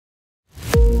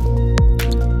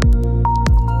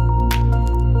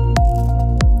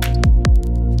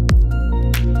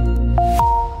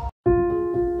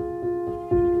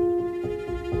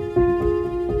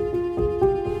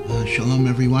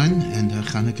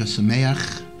Ohr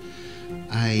Somayach.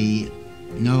 I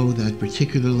know that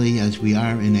particularly as we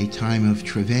are in a time of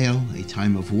travail, a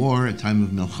time of war, a time of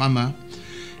milchama,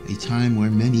 a time where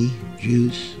many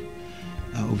Jews,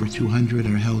 over 200,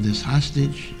 are held as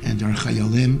hostage, and our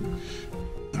chayalim,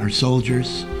 our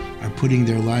soldiers, are putting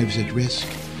their lives at risk.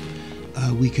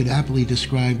 We could aptly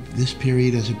describe this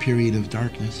period as a period of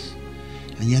darkness.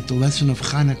 And yet the lesson of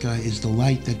Chanukah is the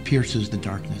light that pierces the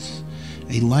darkness,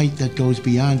 a light that goes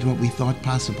beyond what we thought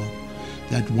possible.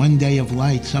 That one day of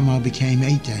light somehow became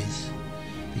 8 days.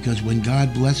 Because when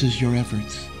God blesses your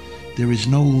efforts, there is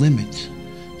no limit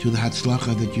to the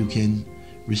hatzlacha that you can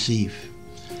receive.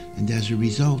 And as a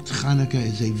result, Chanukah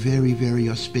is a very, very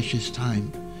auspicious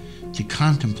time to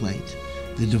contemplate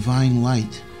the divine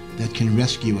light that can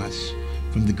rescue us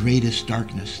from the greatest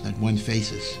darkness that one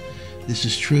faces. This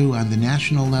is true on the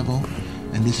national level,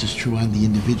 and this is true on the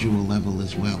individual level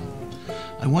as well.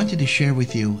 I wanted to share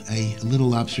with you a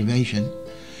little observation,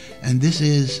 and this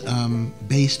is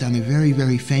based on a very,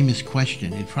 very famous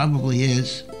question. It probably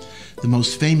is the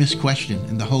most famous question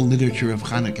in the whole literature of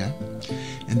Chanukah,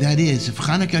 and that is, if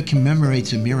Chanukah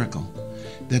commemorates a miracle,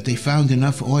 that they found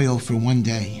enough oil for 1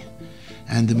 day,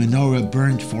 and the menorah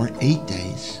burned for 8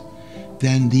 days,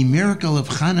 then the miracle of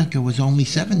Chanukah was only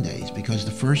 7 days, because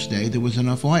the first day there was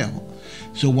enough oil.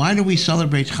 So why do we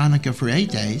celebrate Chanukah for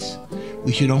 8 days?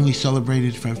 We should only celebrate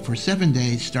it for 7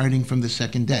 days, starting from the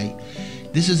second day.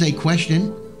 This is a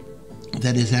question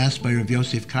that is asked by Rabbi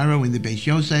Yosef Karo in the Beis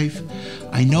Yosef.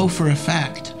 I know for a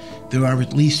fact there are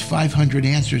at least 500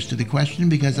 answers to the question,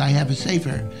 because I have a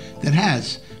sefer that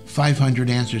has 500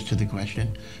 answers to the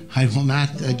question. I will not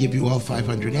give you all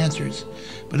 500 answers,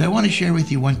 but I want to share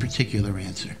with you one particular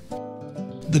answer.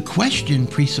 The question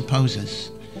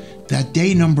presupposes that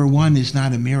day number 1 is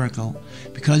not a miracle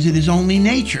because it is only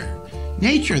nature.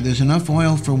 Nature, there's enough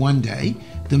oil for 1 day.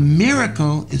 The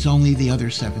miracle is only the other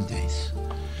 7 days.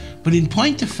 But in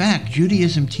point of fact,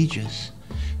 Judaism teaches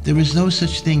there is no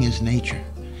such thing as nature.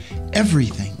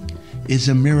 Everything is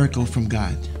a miracle from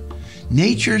God.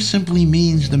 Nature simply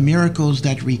means the miracles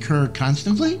that recur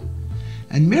constantly,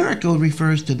 and miracle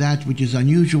refers to that which is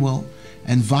unusual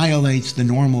and violates the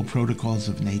normal protocols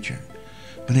of nature.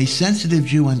 But a sensitive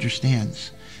Jew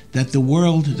understands that the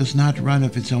world does not run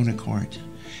of its own accord.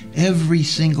 Every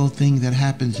single thing that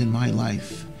happens in my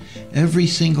life, every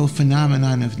single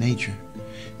phenomenon of nature,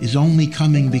 is only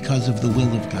coming because of the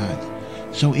will of God.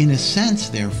 So in a sense,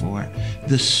 therefore,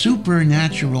 the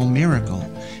supernatural miracle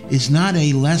is not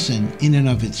a lesson in and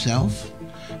of itself,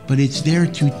 but it's there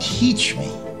to teach me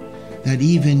that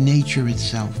even nature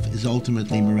itself is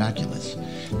ultimately miraculous.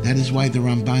 That is why the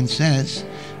Ramban says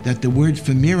that the word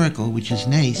for miracle, which is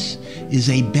nes, is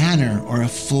a banner or a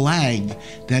flag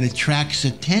that attracts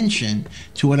attention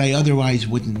to what I otherwise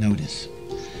wouldn't notice.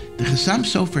 The Chassam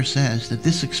Sofer says that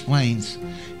this explains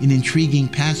an intriguing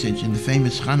passage in the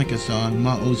famous Chanukah song,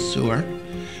 Ma'oz Sur,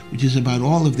 which is about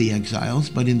all of the exiles,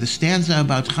 but in the stanza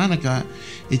about Chanukah,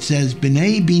 it says,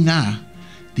 B'nai Binah,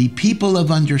 the people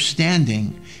of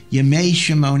understanding, Yemei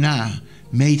Shemona,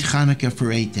 made Chanukah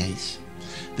for 8 days.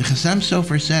 The Chassam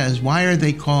Sofer says, why are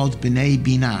they called B'nai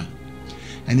Binah?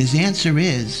 And his answer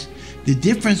is, the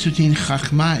difference between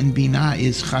Chachma and Binah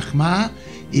is Chachma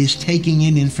is taking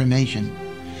in information.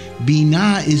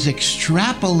 Binah is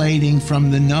extrapolating from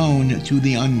the known to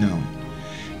the unknown.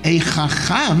 A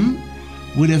Chacham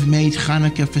would have made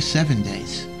Chanukah for 7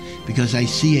 days, because I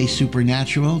see a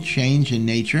supernatural change in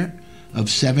nature of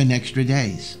 7 extra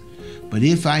days. But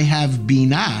if I have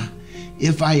Binah,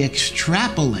 if I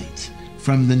extrapolate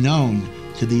from the known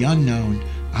to the unknown,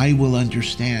 I will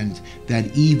understand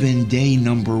that even day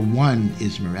number 1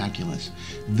 is miraculous.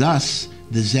 Thus,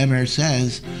 the Zemer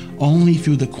says, only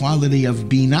through the quality of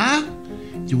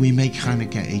Binah do we make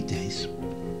Chanukah 8 days.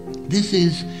 This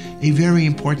is a very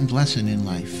important lesson in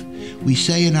life. We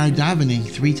say in our davening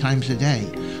 3 times a day,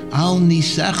 Al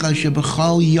nisecha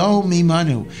shebechol yom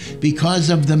imanu, because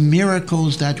of the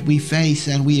miracles that we face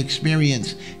and we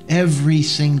experience every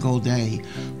single day.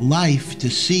 Life, to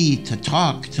see, to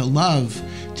talk, to love,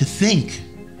 to think.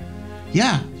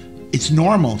 Yeah, it's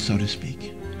normal, so to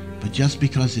speak. But just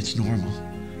because it's normal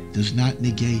does not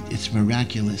negate its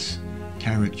miraculous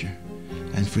character.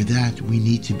 And for that, we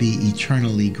need to be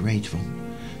eternally grateful,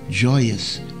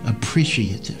 joyous,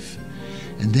 appreciative.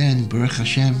 And then, Baruch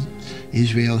Hashem,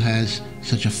 Israel has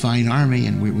such a fine army,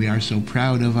 and we are so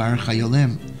proud of our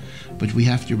chayolim. But we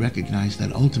have to recognize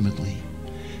that ultimately,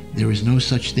 there is no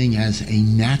such thing as a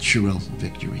natural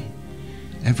victory.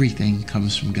 Everything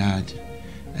comes from God,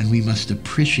 and we must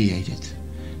appreciate it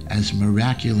as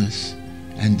miraculous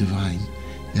and divine.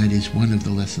 That is one of the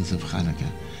lessons of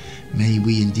Chanukah. May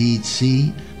we indeed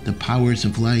see the powers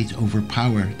of light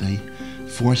overpower the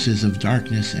forces of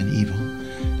darkness and evil,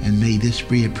 and may this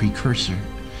be a precursor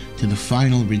to the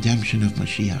final redemption of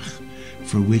Mashiach,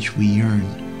 for which we yearn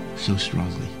so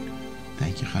strongly.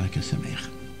 Thank you. Chanukah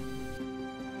Sameach.